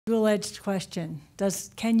Dual-edged question.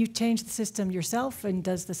 Can you change the system yourself, and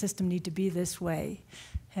does the system need to be this way?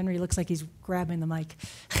 Henry looks like he's grabbing the mic.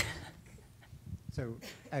 So,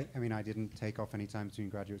 I mean, I didn't take off any time between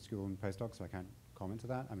graduate school and postdoc, so I can't comment to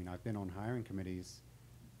that. I mean, I've been on hiring committees.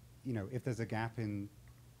 You know, if there's a gap in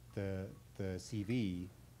the CV,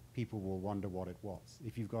 people will wonder what it was.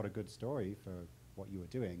 If you've got a good story for what you were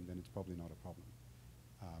doing, then it's probably not a problem.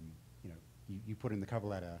 You know, you put in the cover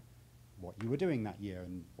letter what you were doing that year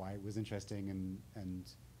and why it was interesting, and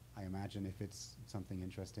I imagine if it's something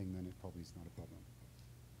interesting, then it probably is not a problem.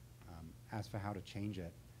 As for how to change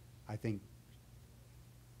it, I think,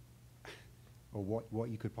 or what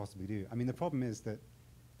you could possibly do. I mean, the problem is that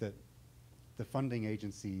the funding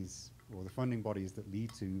agencies or the funding bodies that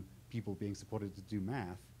lead to people being supported to do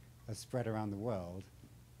math are spread around the world,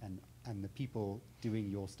 and the people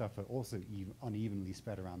doing your stuff are also unevenly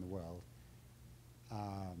spread around the world.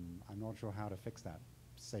 I'm not sure how to fix that,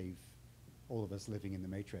 save all of us living in the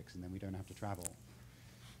matrix, and then we don't have to travel.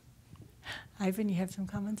 Ivan, you have some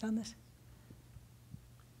comments on this?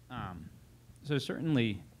 So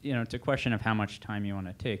certainly, you know, it's a question of how much time you want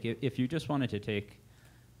to take. If you just wanted to take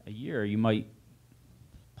a year, you might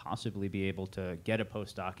possibly be able to get a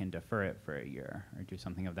postdoc and defer it for a year or do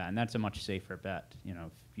something of that. And that's a much safer bet. You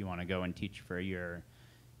know, if you want to go and teach for a year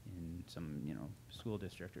in some, you know, school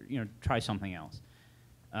district, or, you know, try something else.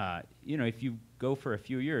 You know, if you go for a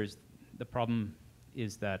few years, the problem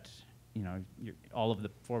is that, you know, all of the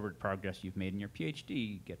forward progress you've made in your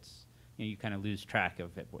PhD gets, you know, you kind of lose track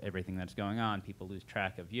of everything that's going on. People lose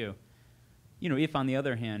track of you. You know, if on the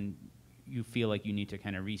other hand, you feel like you need to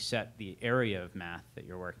kind of reset the area of math that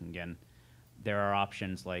you're working in, there are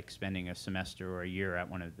options like spending a semester or a year at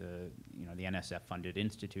one of the, you know, the NSF-funded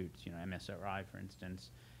institutes, you know, MSRI, for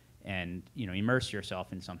instance, and, you know, immerse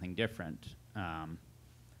yourself in something different.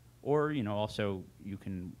 Or, you know, also you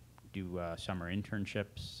can do summer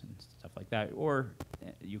internships and stuff like that, or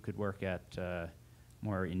you could work at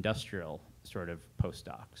more industrial sort of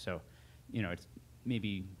postdoc. So, you know, it's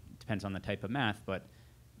maybe depends on the type of math, but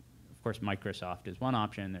of course Microsoft is one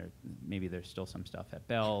option. Maybe there's still some stuff at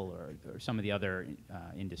Bell, or some of the other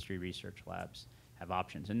industry research labs have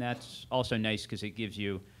options. And that's also nice because it gives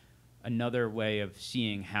you another way of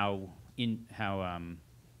seeing how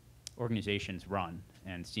organizations run,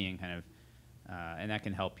 and seeing kind of, and that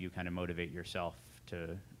can help you kind of motivate yourself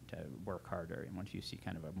to work harder, and once you see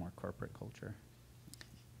kind of a more corporate culture.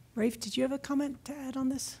 Rafe, did you have a comment to add on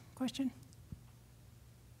this question?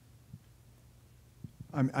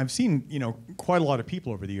 I've seen, you know, quite a lot of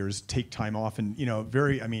people over the years take time off, and, you know,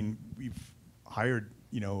 I mean, we've hired,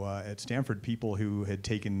 you know, at Stanford people who had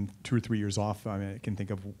taken 2 or 3 years off. I mean, I can think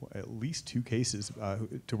of at least 2 cases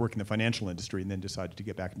to work in the financial industry and then decided to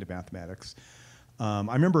get back into mathematics.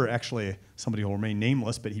 I remember actually somebody who will remain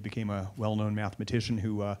nameless, but he became a well-known mathematician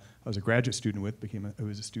who I was a graduate student with, who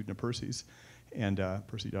was a student of Percy's, and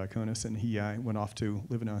Percy Diaconis, and he went off to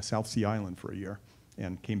live in a South Sea island for a year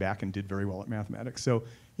and came back and did very well at mathematics. So,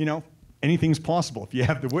 you know, anything's possible if you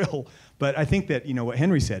have the will. But I think that, you know, what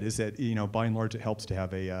Henry said is that, you know, by and large it helps to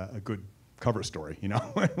have a good cover story, you know,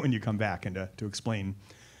 when you come back, and to explain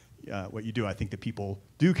what you do. I think that people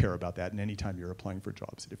do care about that, and anytime you're applying for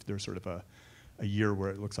jobs, if there's sort of a year where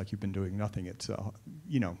it looks like you've been doing nothing, it's,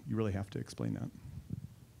 you know, you really have to explain that.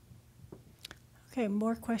 Okay,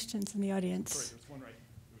 more questions in the audience. Sorry, there's one right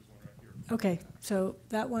here. Okay, so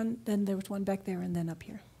that one, then there was one back there, and then up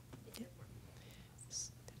here. Yeah.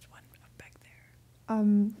 There's one up back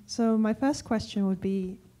there. So my first question would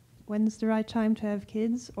be, when's the right time to have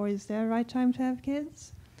kids, or is there a right time to have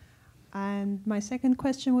kids? And my second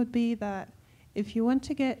question would be that if you want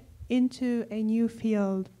to get into a new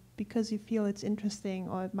field because you feel it's interesting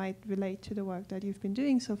or it might relate to the work that you've been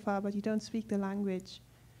doing so far, but you don't speak the language,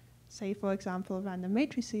 say for example random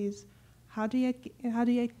matrices, how do you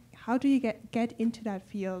get into that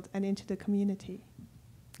field and into the community?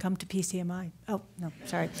 Come to PCMI. Oh, no,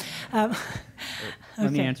 sorry.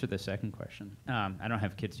 Let me answer the second question. I don't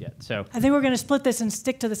have kids yet, so. I think we're going to split this and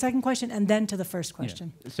stick to the second question and then to the first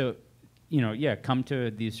question. Yeah. So, you know, yeah, come to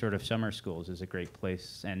these sort of summer schools is a great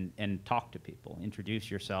place, and talk to people. Introduce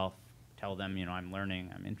yourself. Tell them, you know, I'm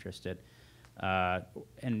learning, I'm interested.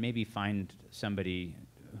 And maybe find somebody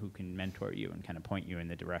who can mentor you and kind of point you in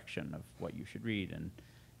the direction of what you should read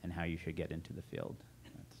and how you should get into the field.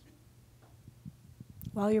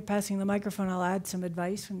 While you're passing the microphone, I'll add some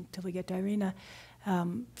advice until we get to Irina.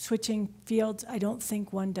 Switching fields, I don't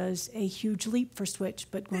think one does a huge leap for switch,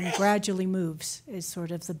 but one gradually moves is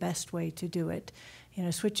sort of the best way to do it. You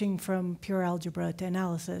know, switching from pure algebra to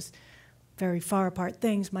analysis, very far apart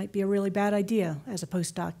things, might be a really bad idea. As a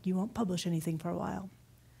postdoc, you won't publish anything for a while.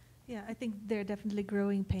 Yeah, I think there are definitely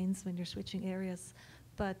growing pains when you're switching areas.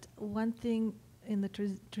 But one thing in the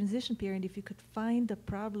transition period, if you could find a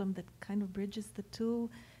problem that kind of bridges the two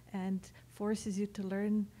and forces you to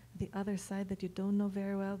learn the other side that you don't know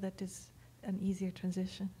very well, that is an easier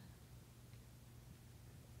transition.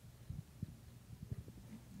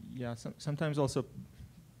 Yeah, sometimes also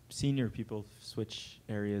senior people switch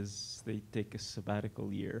areas. They take a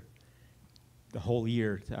sabbatical year, the whole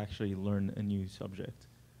year, to actually learn a new subject.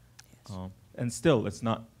 Yes. And still, it's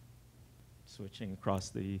not switching across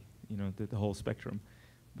the whole spectrum,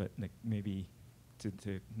 but like maybe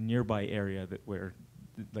to nearby area that where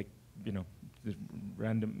the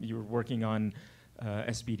random, you're working on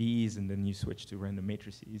SPDs and then you switch to random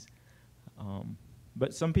matrices.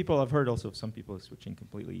 But some people, I've heard also of some people switching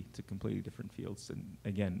completely to completely different fields, and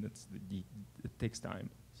again, it takes time.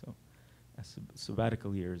 So a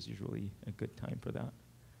sabbatical year is usually a good time for that,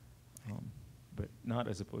 but not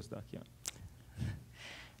as a postdoc, yeah.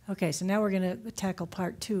 Okay, so now we're going to tackle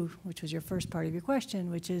part 2, which was your first part of your question,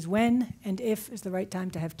 which is when and if is the right time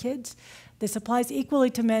to have kids. This applies equally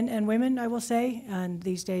to men and women, I will say, and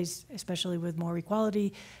these days, especially with more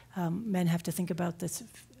equality, men have to think about this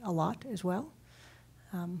a lot as well.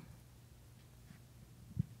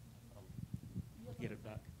 Get it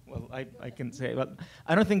back. Well, I can say, but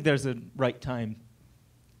I don't think there's a right time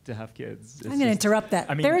to have kids. I'm going to interrupt that.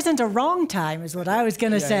 I mean, there isn't a wrong time, is what I was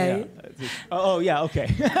going to say. Yeah. Oh, yeah, okay.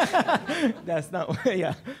 That's not,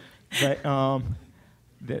 yeah. But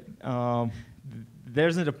there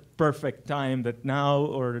isn't a perfect time that now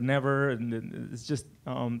or never, and it's just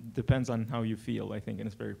depends on how you feel, I think, and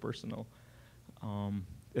it's very personal.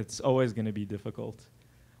 It's always going to be difficult.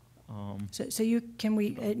 So you're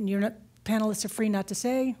not, panelists are free not to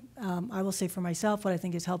say. I will say for myself what I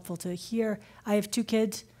think is helpful to hear. I have 2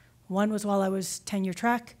 kids. One was while I was tenure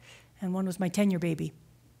track, and one was my tenure baby.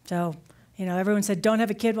 So, everyone said, don't have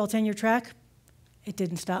a kid while tenure track. It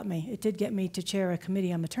didn't stop me. It did get me to chair a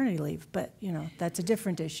committee on maternity leave, but, that's a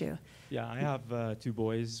different issue. Yeah, I have 2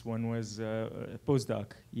 boys. One was a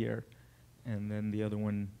postdoc year, and then the other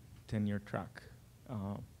one tenure track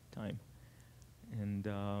time. And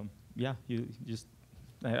yeah, you just,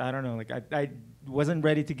 I don't know, like I wasn't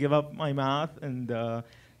ready to give up my math, and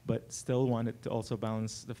but still wanted to also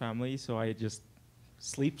balance the family, so I just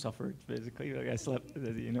sleep suffered, basically. Like I slept,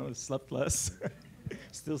 slept less.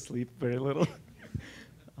 Still sleep very little.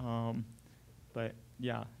 But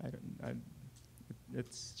yeah,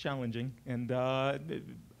 it's challenging. And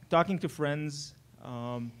talking to friends,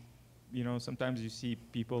 sometimes you see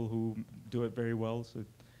people who do it very well, so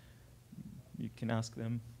you can ask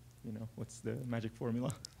them, what's the magic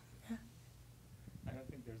formula? Yeah. I don't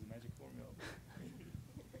think there's a magic formula.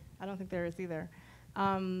 I don't think there is either.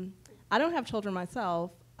 I don't have children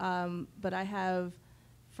myself, but I have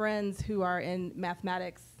friends who are in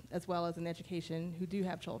mathematics as well as in education who do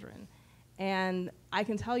have children. And I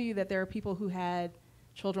can tell you that there are people who had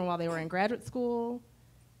children while they were in graduate school,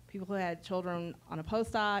 people who had children on a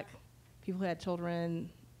postdoc, people who had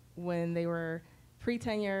children when they were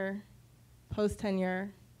pre-tenure,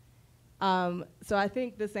 post-tenure. So I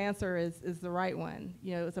think this answer is the right one.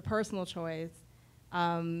 It's a personal choice.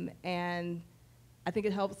 And I think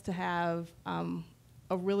it helps to have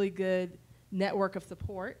a really good network of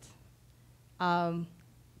support,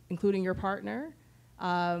 including your partner,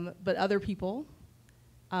 but other people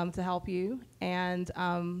to help you. And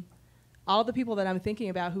all the people that I'm thinking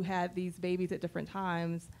about who had these babies at different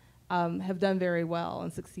times have done very well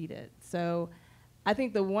and succeeded. So I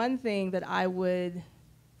think the one thing that I would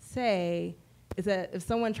say is that if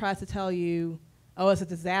someone tries to tell you, oh, it's a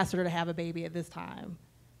disaster to have a baby at this time,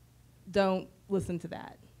 don't listen to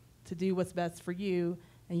that. To do what's best for you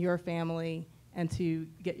and your family and to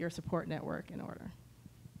get your support network in order.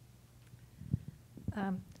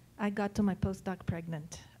 I got to my postdoc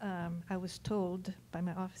pregnant. I was told by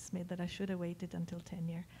my office mate that I should have waited until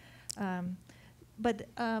tenure. But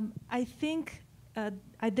I think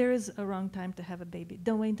there is a wrong time to have a baby.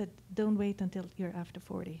 Don't wait until you're after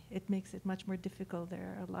 40. It makes it much more difficult.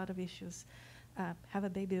 There are a lot of issues. Have a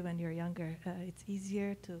baby when you're younger. It's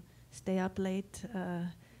easier to stay up late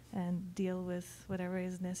and deal with whatever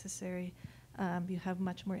is necessary. You have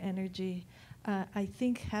much more energy. I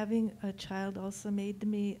think having a child also made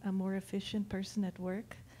me a more efficient person at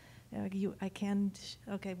work.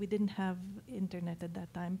 We didn't have internet at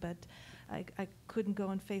that time, but I couldn't go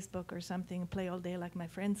on Facebook or something and play all day like my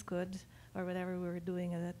friends could, or whatever we were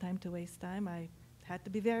doing at that time to waste time. I had to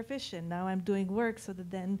be very efficient. Now I'm doing work so that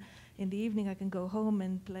then in the evening I can go home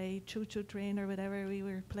and play choo-choo train or whatever we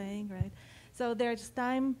were playing, right? So there's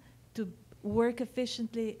time to work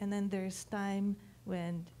efficiently, and then there's time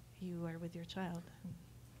when you are with your child.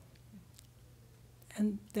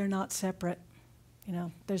 And they're not separate. You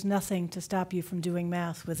know, there's nothing to stop you from doing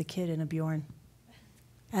math with a kid in a Bjorn.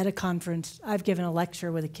 At a conference, I've given a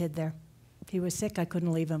lecture with a kid there. He was sick, I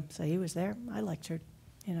couldn't leave him, so he was there, I lectured.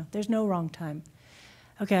 You know, there's no wrong time.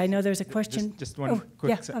 Okay, I know there's a question. Just one quick.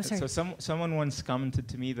 Yeah, sorry. So someone once commented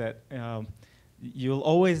to me that you'll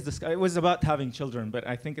always discover. It was about having children, but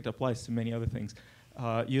I think it applies to many other things.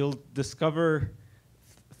 You'll discover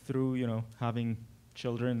through having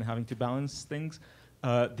children, having to balance things,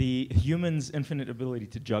 the human's infinite ability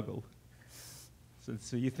to juggle.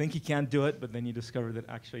 So you think you can't do it, but then you discover that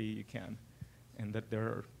actually you can, and that there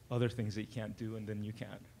are other things that you can't do, and then you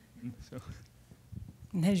can. So.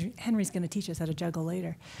 And Henry's going to teach us how to juggle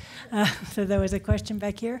later. So there was a question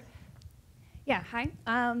back here. Yeah, hi.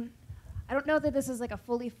 I don't know that this is like a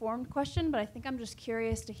fully formed question, but I think I'm just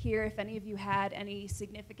curious to hear if any of you had any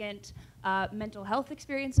significant mental health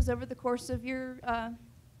experiences over the course of your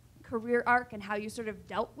career arc and how you sort of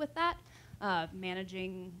dealt with that,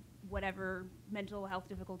 managing whatever mental health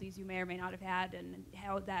difficulties you may or may not have had, and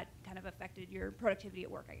how that kind of affected your productivity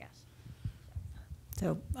at work, I guess.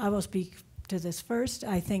 So I will speak to this first.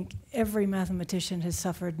 I think every mathematician has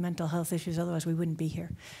suffered mental health issues, otherwise we wouldn't be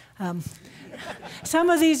here. Some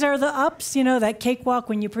of these are the ups, that cakewalk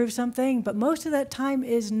when you prove something, but most of that time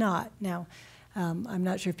is not. Now, I'm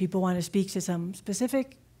not sure if people want to speak to some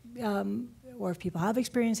specific, or if people have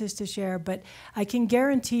experiences to share, but I can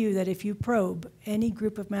guarantee you that if you probe any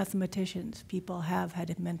group of mathematicians, people have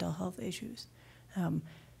had mental health issues.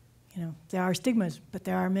 There are stigmas, but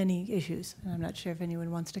there are many issues, and I'm not sure if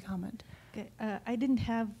anyone wants to comment. Okay, I didn't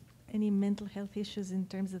have any mental health issues in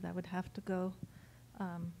terms that I would have to go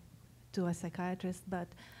to a psychiatrist, but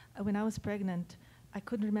when I was pregnant, I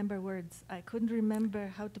couldn't remember words. I couldn't remember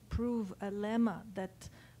how to prove a lemma that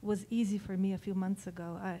was easy for me a few months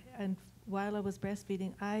ago. And while I was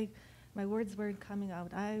breastfeeding, my words weren't coming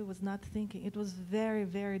out. I was not thinking. It was very,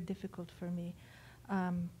 very difficult for me.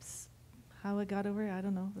 How I got over it, I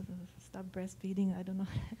don't know. Stop breastfeeding, I don't know.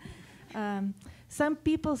 Some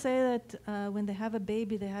people say that when they have a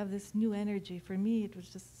baby, they have this new energy. For me, it was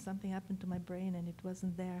just something happened to my brain and it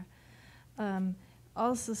wasn't there.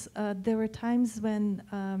 Also, there were times when,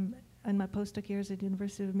 in my postdoc years at the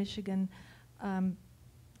University of Michigan,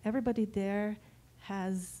 everybody there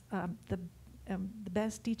has the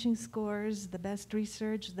best teaching scores, the best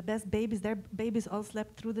research, the best babies. Their babies all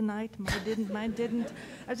slept through the night. Mine didn't.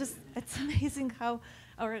 It's amazing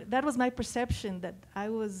that was my perception, that I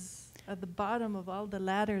was at the bottom of all the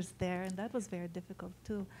ladders there, and that was very difficult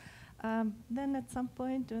too. Then at some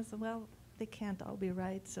point, it was, well, they can't all be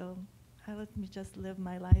right, so let me just live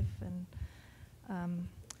my life, and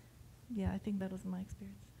yeah, I think that was my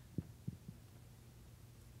experience.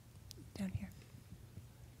 Down here.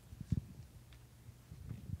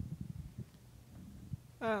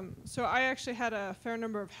 So I actually had a fair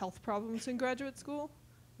number of health problems in graduate school.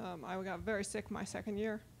 I got very sick my second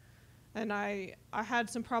year. And I had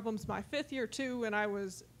some problems my fifth year too, and I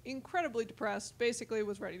was incredibly depressed, basically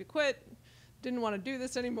was ready to quit, didn't want to do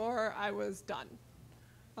this anymore, I was done.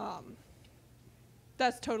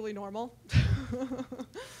 That's totally normal.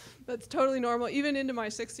 That's totally normal. Even into my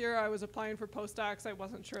sixth year, I was applying for postdocs. I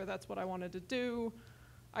wasn't sure that's what I wanted to do.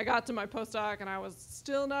 I got to my postdoc and I was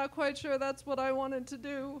still not quite sure that's what I wanted to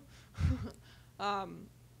do.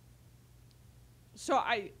 So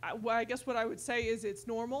I guess what I would say is it's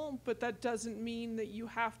normal, but that doesn't mean that you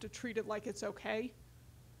have to treat it like it's okay.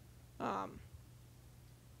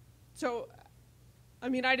 So, I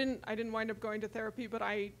mean, I didn't wind up going to therapy, but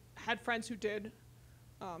I had friends who did,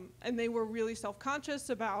 and they were really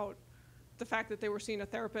self-conscious about the fact that they were seeing a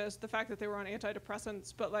therapist, the fact that they were on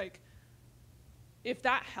antidepressants, but like, if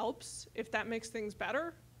that helps, if that makes things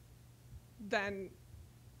better, then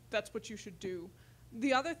that's what you should do.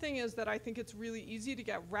 The other thing is that I think it's really easy to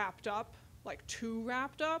get wrapped up, like too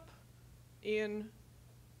wrapped up in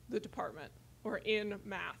the department or in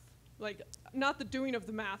math. Like, not the doing of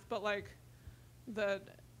the math, but like the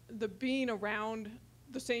being around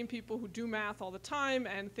the same people who do math all the time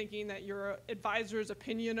and thinking that your advisor's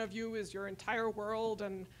opinion of you is your entire world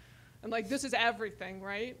and like this is everything,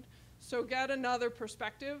 right? So get another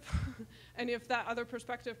perspective, and if that other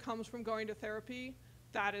perspective comes from going to therapy,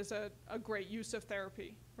 that is a great use of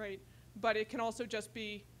therapy, right? But it can also just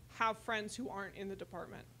be have friends who aren't in the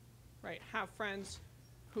department, right? Have friends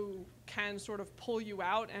who can sort of pull you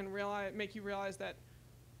out and make you realize that,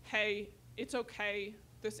 hey, it's okay,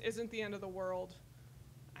 this isn't the end of the world,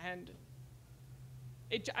 and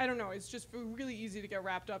I don't know, it's just really easy to get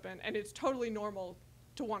wrapped up in, and it's totally normal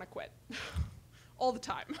to want to quit. all the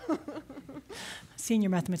time. Senior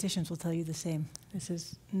mathematicians will tell you the same. This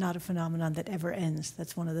is not a phenomenon that ever ends.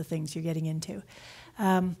 That's one of the things you're getting into.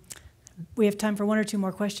 We have time for one or two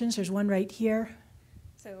more questions. There's one right here.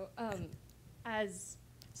 So as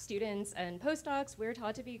students and postdocs, we're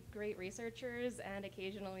taught to be great researchers, and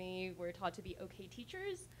occasionally we're taught to be okay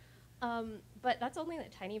teachers. But that's only a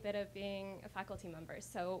tiny bit of being a faculty member.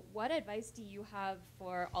 So what advice do you have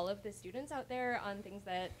for all of the students out there on things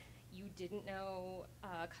that you didn't know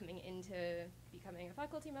coming into becoming a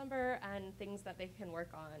faculty member, and things that they can work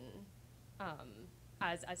on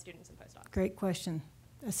as students and postdocs? Great question.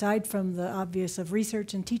 Aside from the obvious of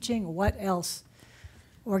research and teaching, what else?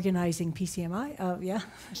 Organizing PCMI? Yeah,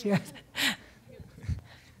 sure.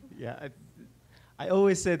 Yeah, I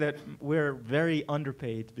always say that we're very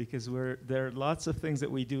underpaid because there are lots of things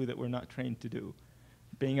that we do that we're not trained to do.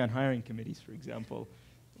 Being on hiring committees, for example,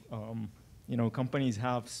 you know, companies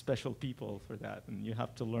have special people for that, and you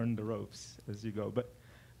have to learn the ropes as you go. But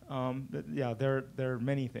yeah, there are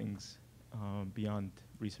many things beyond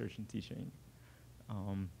research and teaching.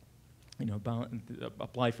 You know,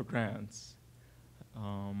 apply for grants,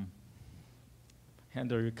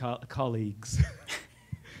 handle your colleagues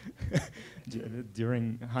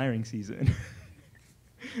during hiring season,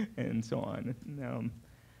 and so on.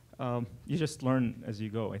 You just learn as you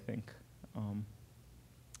go, I think.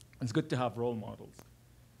 It's good to have role models.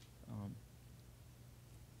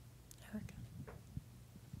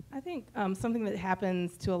 I think something that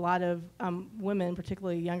happens to a lot of women,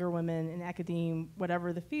 particularly younger women in academia,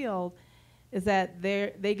 whatever the field, is that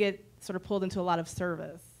they get sort of pulled into a lot of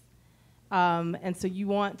service. And so you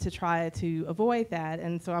want to try to avoid that.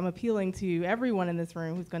 And so I'm appealing to everyone in this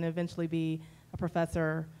room who's going to eventually be a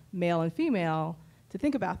professor, male and female, to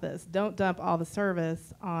think about this. Don't dump all the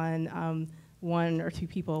service on one or two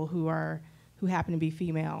people who happen to be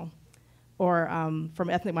female, or from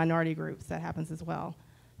ethnic minority groups. That happens as well.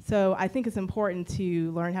 So I think it's important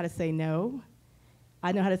to learn how to say no.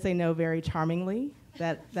 I know how to say no very charmingly.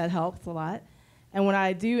 That helps a lot. And when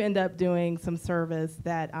I do end up doing some service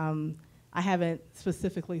that I haven't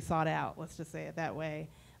specifically sought out, let's just say it that way,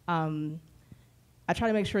 I try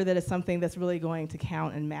to make sure that it's something that's really going to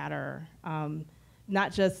count and matter,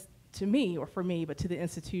 not just to me or for me, but to the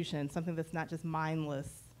institution, something that's not just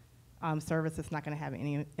mindless service that's not going to have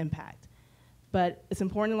any impact. But it's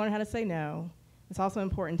important to learn how to say no. It's also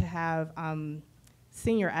important to have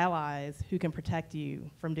senior allies who can protect you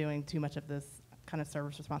from doing too much of this kind of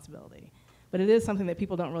service responsibility. But it is something that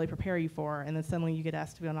people don't really prepare you for, and then suddenly you get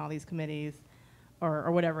asked to be on all these committees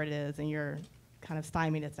or whatever it is, and you're kind of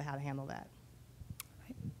stymied as to how to handle that.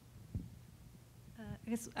 I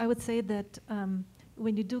guess I would say that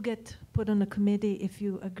when you do get put on a committee, if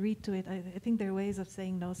you agree to it, I think there are ways of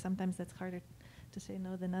saying no. Sometimes that's harder to say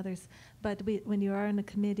no than others. But when you are on a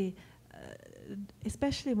committee,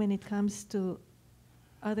 especially when it comes to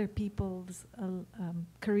other people's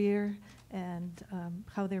career and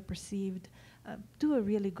how they're perceived, do a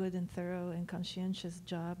really good and thorough and conscientious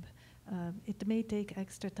job. It may take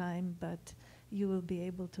extra time, but you will be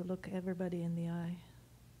able to look everybody in the eye.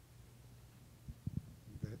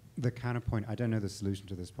 The counterpoint, I don't know the solution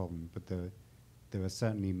to this problem, but there are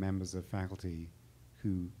certainly members of faculty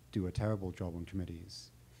who do a terrible job on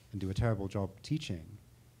committees and do a terrible job teaching,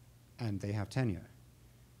 and they have tenure.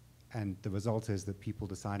 And the result is that people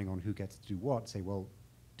deciding on who gets to do what say, well,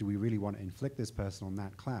 do we really want to inflict this person on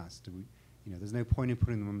that class? Do we, you know, there's no point in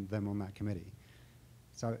putting them on that committee.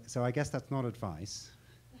 So I guess that's not advice,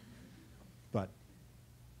 but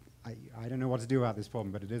I don't know what to do about this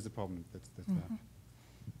problem, but it is a problem that's there.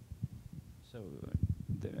 So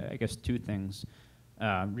I guess two things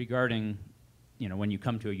regarding, you know, when you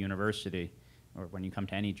come to a university or when you come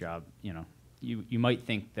to any job, you know, you might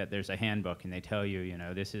think that there's a handbook and they tell you, you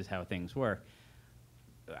know, this is how things work.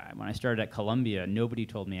 When I started at Columbia, nobody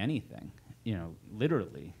told me anything, you know,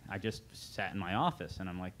 literally. I just sat in my office and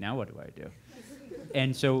I'm like, now what do I do?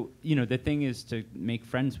 And so, you know, the thing is to make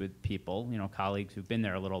friends with people, you know, colleagues who've been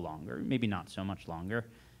there a little longer, maybe not so much longer,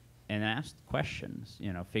 and ask questions,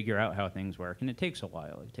 you know, figure out how things work. And it takes a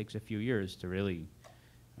while. It takes a few years to really,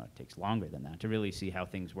 well, it takes longer than that, to really see how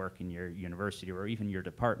things work in your university or even your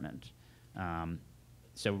department.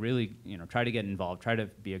 So really, you know, try to get involved. Try to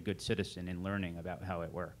be a good citizen in learning about how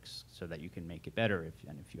it works so that you can make it better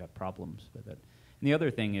if you have problems with it. And the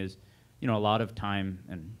other thing is, you know, a lot of time,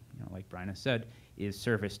 and you know, like Brian has said, is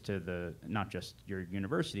service to the, not just your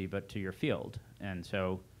university, but to your field. And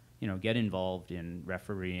so, you know, get involved in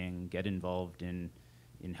refereeing, get involved in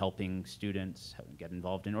helping students, get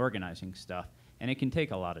involved in organizing stuff. And it can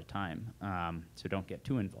take a lot of time, so don't get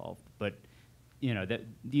too involved. But you know, that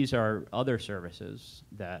these are other services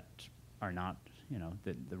that are not, you know,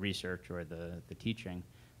 the research or the teaching,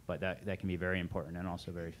 but that can be very important and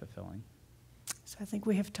also very fulfilling. So I think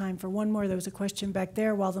we have time for one more. There was a question back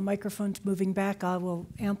there. While the microphone's moving back, I will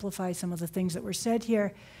amplify some of the things that were said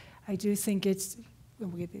here. I do think it's, we'll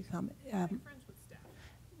give you a comment.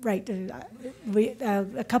 Right.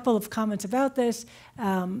 A couple of comments about this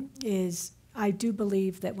is I do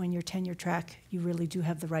believe that when you're tenure track, you really do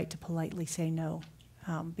have the right to politely say no.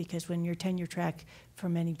 Because when you're tenure track, for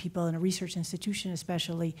many people in a research institution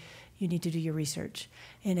especially, you need to do your research.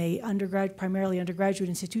 In a primarily undergraduate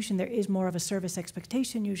institution, there is more of a service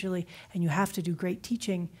expectation usually, and you have to do great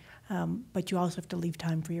teaching, but you also have to leave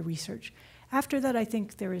time for your research. After that, I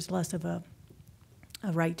think there is less of a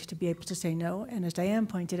right to be able to say no. And as Diane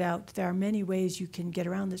pointed out, there are many ways you can get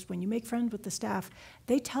around this. When you make friends with the staff,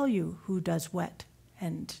 they tell you who does what,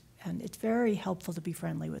 and it's very helpful to be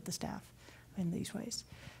friendly with the staff in these ways.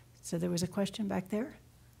 So there was a question back there.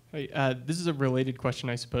 Hi, this is a related question,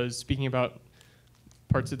 I suppose. Speaking about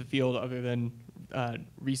parts of the field other than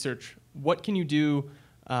research, what can you do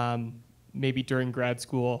maybe during grad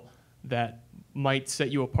school that might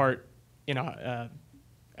set you apart in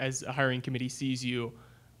as a hiring committee sees you,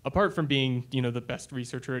 apart from being, you know, the best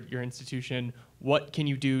researcher at your institution? What can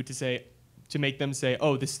you do to make them say,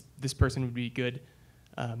 oh, this person would be a good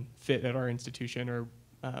fit at our institution, or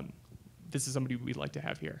this is somebody we'd like to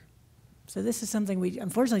have here? So this is something we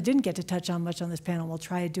unfortunately didn't get to touch on much on this panel. We'll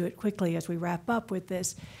try to do it quickly as we wrap up with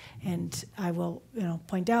this. And I will,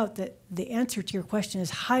 point out that the answer to your question is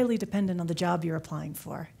highly dependent on the job you're applying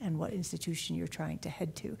for and what institution you're trying to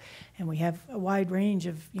head to. And we have a wide range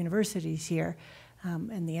of universities here,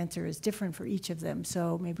 and the answer is different for each of them.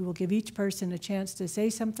 So maybe we'll give each person a chance to say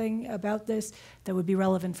something about this that would be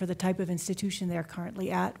relevant for the type of institution they're currently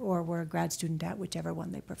at or were a grad student at, whichever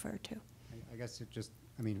one they prefer to. I guess it just,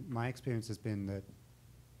 my experience has been that,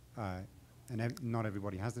 and not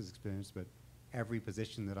everybody has this experience, but every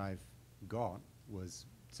position that I've got was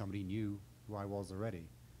somebody knew who I was already.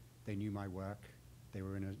 They knew my work. They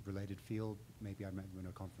were in a related field. Maybe I met them in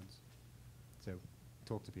a conference. So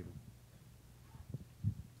talk to people.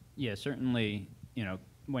 Yeah, certainly,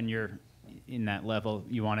 when you're in that level,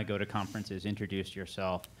 you want to go to conferences, introduce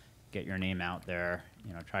yourself, get your name out there,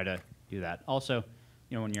 try to do that. Also,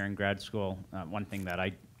 when you're in grad school, one thing that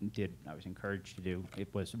I was encouraged to do,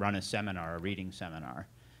 it was run a seminar, a reading seminar.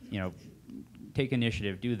 Take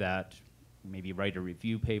initiative, do that, maybe write a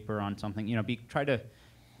review paper on something, try to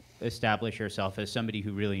establish yourself as somebody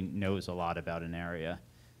who really knows a lot about an area,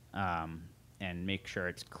 and make sure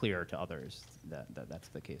it's clear to others that that's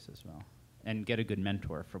the case as well. And get a good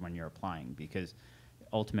mentor for when you're applying, because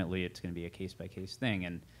ultimately it's going to be a case-by-case thing.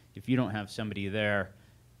 And if you don't have somebody there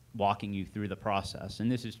walking you through the process,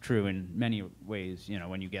 and this is true in many ways,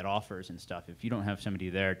 when you get offers and stuff, if you don't have somebody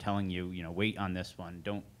there telling you, wait on this one,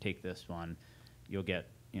 don't take this one, you'll get,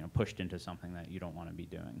 pushed into something that you don't want to be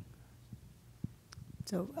doing.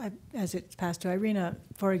 So as it's passed to Irina,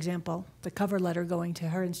 for example, the cover letter going to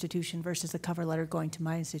her institution versus the cover letter going to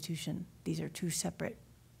my institution, these are two separate,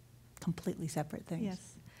 completely separate things.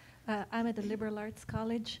 Yes. I'm at a liberal arts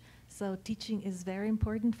college, so teaching is very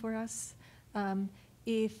important for us.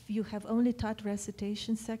 If you have only taught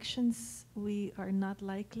recitation sections, we are not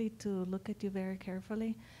likely to look at you very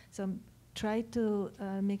carefully. So try to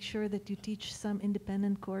make sure that you teach some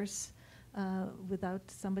independent course without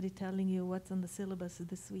somebody telling you what's on the syllabus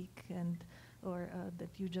this week, or that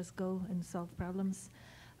you just go and solve problems.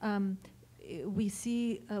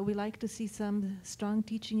 We like to see some strong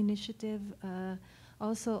teaching initiative.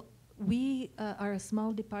 Also, we are a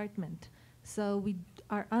small department, so we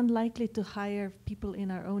are unlikely to hire people in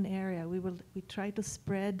our own area. We try to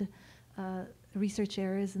spread research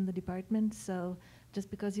areas in the department. So just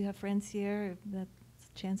because you have friends here, that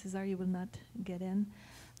chances are you will not get in.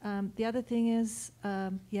 The other thing is,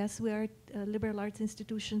 yes, we are a liberal arts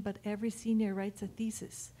institution, but every senior writes a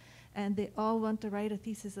thesis. And they all want to write a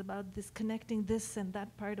thesis about this, connecting this and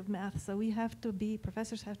that part of math. So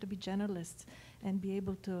professors have to be generalists and be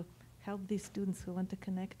able to help these students who want to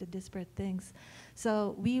connect the disparate things.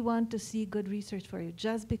 So we want to see good research for you.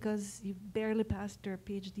 Just because you barely passed your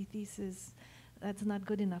PhD thesis, that's not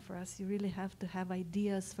good enough for us. You really have to have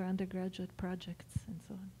ideas for undergraduate projects and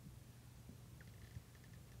so on.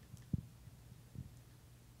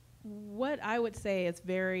 What I would say is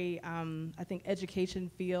very, I think, education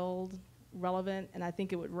field relevant, and I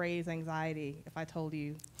think it would raise anxiety if I told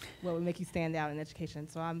you what would make you stand out in education.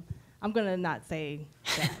 So I'm going to not say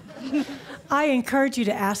that. I encourage you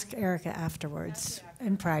to ask Erica afterwards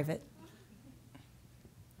in private.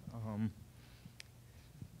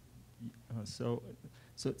 So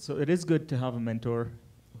it is good to have a mentor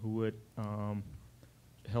who would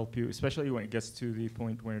help you, especially when it gets to the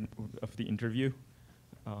point of the interview.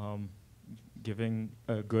 Giving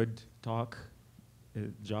a good talk,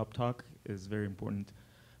 job talk, is very important.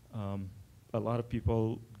 A lot of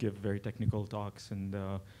people give very technical talks and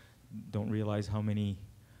don't realize how many,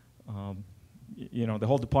 the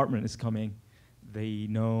whole department is coming. They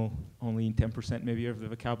know only 10% maybe of the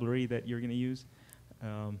vocabulary that you're going to use.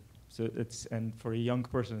 And for a young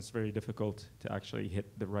person, it's very difficult to actually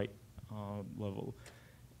hit the right level.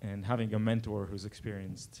 And having a mentor who's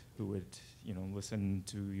experienced, who would, listen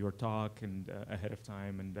to your talk and ahead of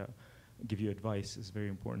time and give you advice is very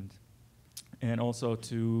important. And also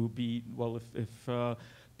to be, if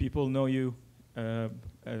people know you,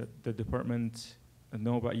 the department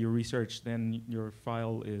know about your research, then your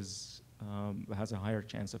file has a higher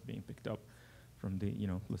chance of being picked up from the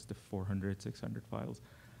list of 400, 600 files.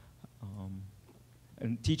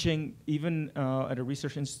 And teaching, even at a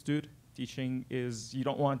research institute, teaching is, you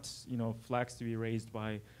don't want flags to be raised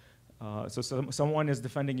by, so someone is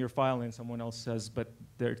defending your file and someone else says, but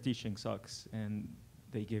their teaching sucks, and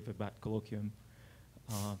they give a bad colloquium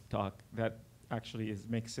talk. That actually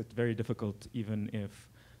makes it very difficult, even if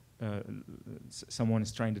someone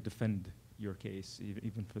is trying to defend your case,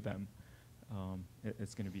 even for them.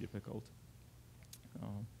 It's going to be difficult.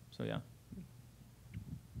 So yeah.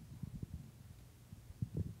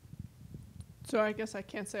 So I guess I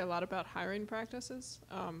can't say a lot about hiring practices,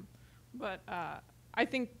 but I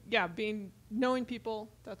think, knowing people,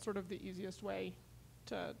 that's sort of the easiest way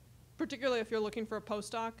to, particularly if you're looking for a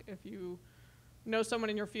postdoc, if you know someone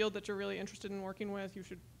in your field that you're really interested in working with, you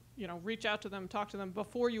should, reach out to them, talk to them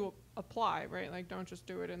before you apply, right? Like, don't just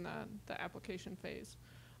do it in the application phase.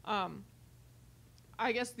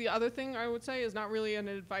 I guess the other thing I would say is not really an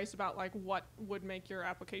advice about like what would make your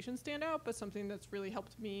application stand out, but something that's really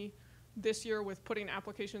helped me this year with putting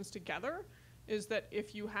applications together is that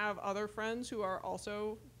if you have other friends who are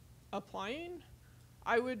also applying,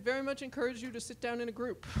 I would very much encourage you to sit down in a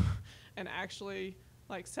group and actually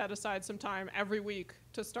like set aside some time every week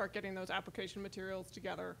to start getting those application materials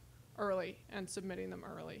together early and submitting them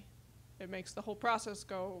early. It makes the whole process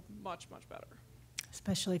go much, much better.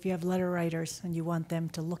 Especially if you have letter writers and you want them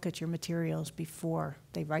to look at your materials before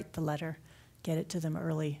they write the letter, get it to them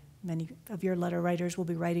early. Many of your letter writers will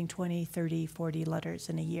be writing 20, 30, 40 letters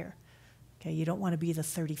in a year. Okay, you don't want to be the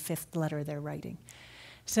 35th letter they're writing.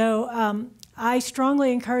 So I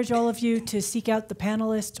strongly encourage all of you to seek out the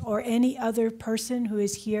panelists or any other person who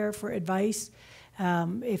is here for advice.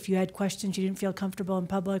 If you had questions you didn't feel comfortable in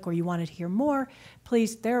public or you wanted to hear more,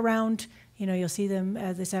 please, they're around. You'll see them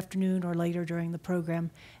this afternoon or later during the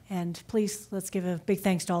program. And please, let's give a big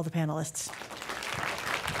thanks to all the panelists.